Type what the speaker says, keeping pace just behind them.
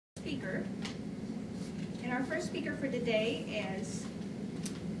speaker. And our first speaker for today is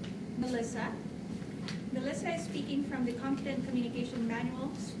Melissa. Melissa is speaking from the Confident Communication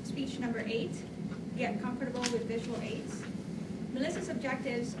Manual, speech number 8, Get Comfortable with Visual Aids. Melissa's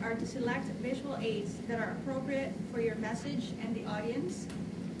objectives are to select visual aids that are appropriate for your message and the audience.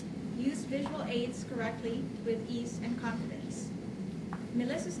 Use visual aids correctly with ease and confidence.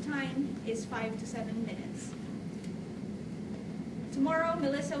 Melissa's time is 5 to 7 minutes. Tomorrow,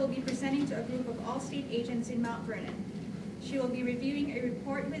 Melissa will be presenting to a group of Allstate agents in Mount Vernon. She will be reviewing a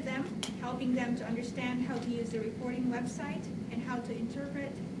report with them, helping them to understand how to use the reporting website and how to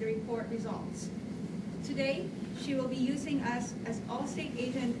interpret the report results. Today, she will be using us as Allstate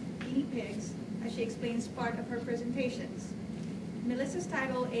agent guinea pigs as she explains part of her presentations. Melissa's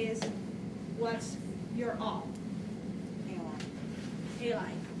title is What's Your All?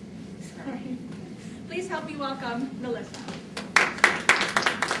 A-line. Sorry. Please help me welcome Melissa.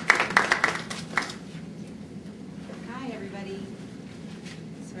 Hi, everybody.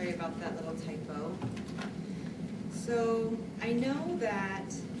 Sorry about that little typo. So I know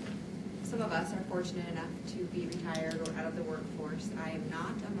that some of us are fortunate enough to be retired or out of the workforce. I am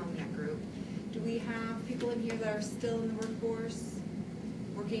not among that group. Do we have people in here that are still in the workforce,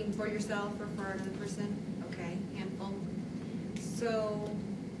 working for yourself or for another person? Okay, handful. So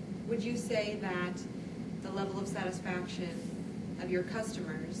would you say that the level of satisfaction of your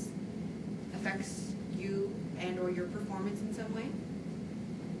customers affects you and or your performance in some way?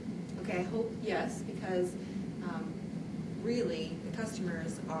 Okay, I hope yes, because really the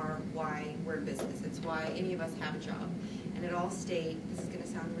customers are why we're in business. It's why any of us have a job. And at Allstate, this is going to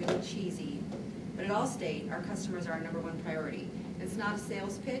sound really cheesy, but at Allstate, our customers are our #1 priority. It's not a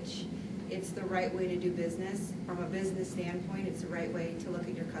sales pitch. It's the right way to do business. From a business standpoint, it's the right way to look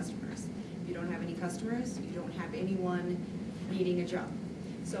at your customers. If you don't have any customers, you don't have anyone needing a job.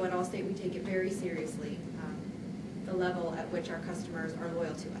 So at Allstate, we take it very seriously, the level at which our customers are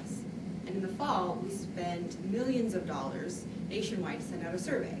loyal to us. And in the fall, we spend millions of dollars nationwide to send out a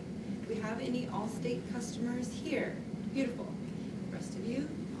survey. Do we have any Allstate customers here? Beautiful. The rest of you,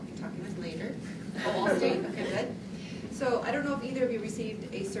 I'll be talking with later. Oh, Allstate, okay, good. So I don't know if either of you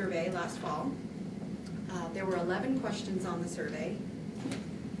received a survey last fall. There were 11 questions on the survey.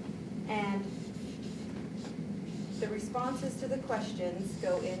 And the responses to the questions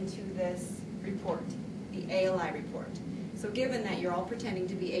go into this report, the ALI report. So given that you're all pretending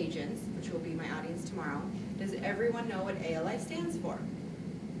to be agents, which will be my audience tomorrow, does everyone know what ALI stands for?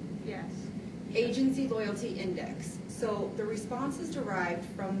 Yes. Agency Loyalty Index. So the responses derived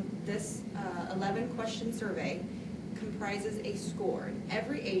from this 11-question survey comprises a score.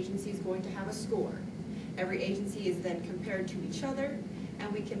 Every agency is going to have a score. Every agency is then compared to each other,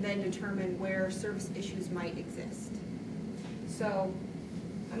 and we can then determine where service issues might exist. So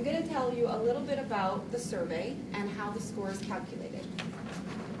I'm going to tell you a little bit about the survey and how the score is calculated.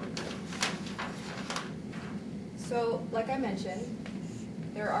 So, like I mentioned,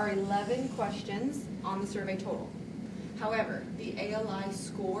 there are 11 questions on the survey total. However, the ALI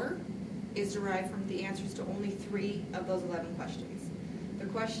score is derived from the answers to only 3 of those 11 questions. The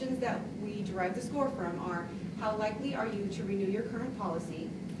questions that we derive the score from are: how likely are you to renew your current policy?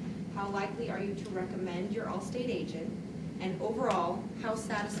 How likely are you to recommend your Allstate agent? And overall, how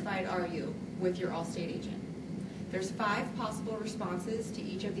satisfied are you with your Allstate agent? There's 5 possible responses to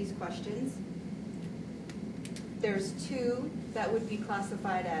each of these questions. There's 2 that would be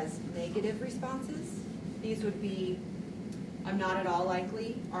classified as negative responses. These would be, I'm not at all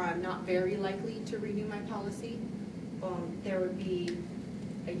likely, or I'm not very likely to renew my policy. There would be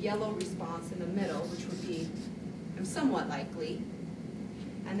a yellow response in the middle, which would be, I'm somewhat likely.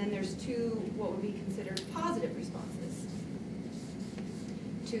 And then there's 2 what would be considered positive responses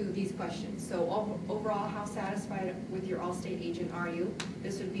to these questions. So overall, how satisfied with your Allstate agent are you?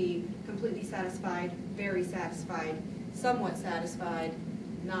 This would be completely satisfied, very satisfied, somewhat satisfied,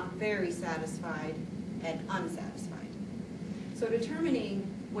 not very satisfied, and unsatisfied. So determining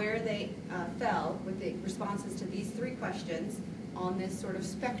where they fell with the responses to these 3 questions on this sort of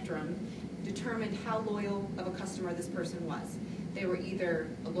spectrum determined how loyal of a customer this person was. They were either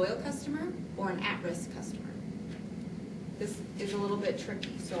a loyal customer or an at-risk customer. This is a little bit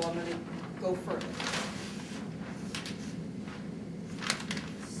tricky, so I'm going to go further.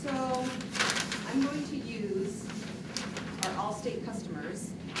 So I'm going to use our Allstate customers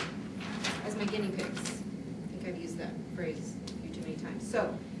as my guinea pigs. I think I've used that phrase a few too many times.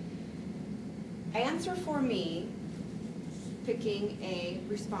 So answer for me, picking a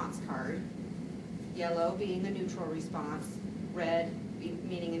response card, yellow being a neutral response, red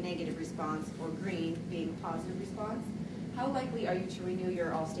meaning a negative response, or green being a positive response. how likely are you to renew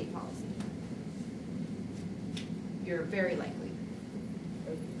your Allstate policy? You're very likely.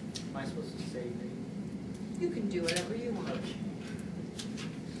 Am I supposed to say green? You can do whatever you want. Okay.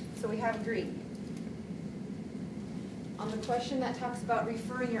 So we have green. On the question that talks about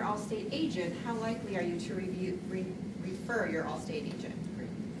referring your Allstate agent, how likely are you to refer your Allstate agent?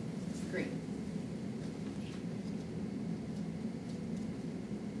 Green.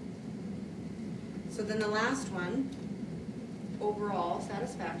 So then the last one, overall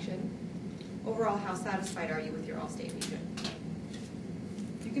satisfaction. Overall, how satisfied are you with your Allstate agent?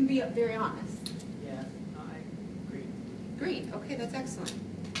 You can be very honest. Yeah, I agree. Green, okay, that's excellent.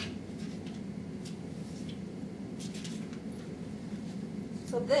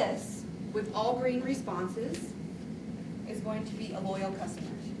 So this, with all green responses, is going to be a loyal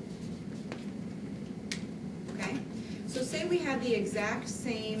customer. Okay? So say we had the exact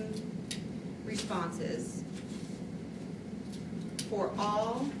same responses for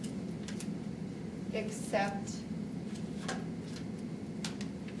all except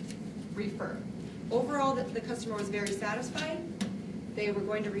refer. Overall, the customer was very satisfied. They were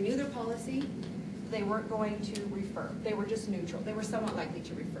going to renew their policy. They weren't going to refer. They were just neutral. They were somewhat likely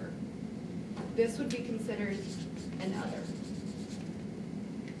to refer. This would be considered an other.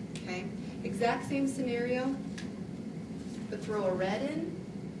 Okay? Exact same scenario, but throw a red in,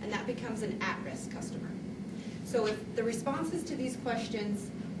 and that becomes an at-risk customer. So if the responses to these questions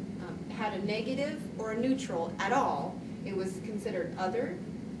had a negative or a neutral at all, it was considered other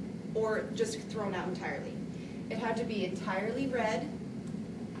or just thrown out entirely. It had to be entirely red.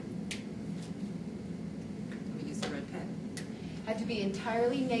 Let me use the red pen. Had to be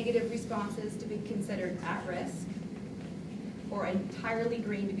entirely negative responses to be considered at risk, or entirely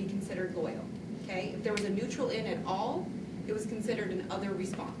green to be considered loyal. Okay? If there was a neutral in at all, it was considered an other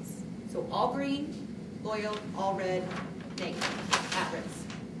response. So all green, loyal, all red, negative, at risk.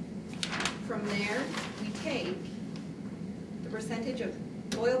 From there, we take the percentage of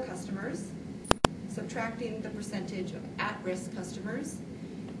loyal customers, subtracting the percentage of at-risk customers,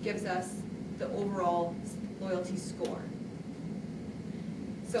 gives us the overall loyalty score.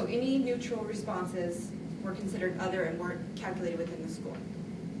 So any neutral responses were considered other and weren't calculated within the score.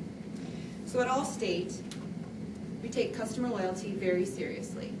 So at Allstate, we take customer loyalty very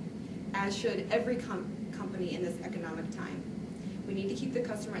seriously, as should every company in this economic time. We need to keep the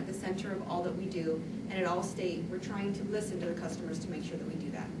customer at the center of all that we do, and at Allstate, we're trying to listen to the customers to make sure that we do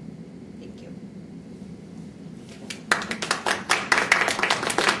that.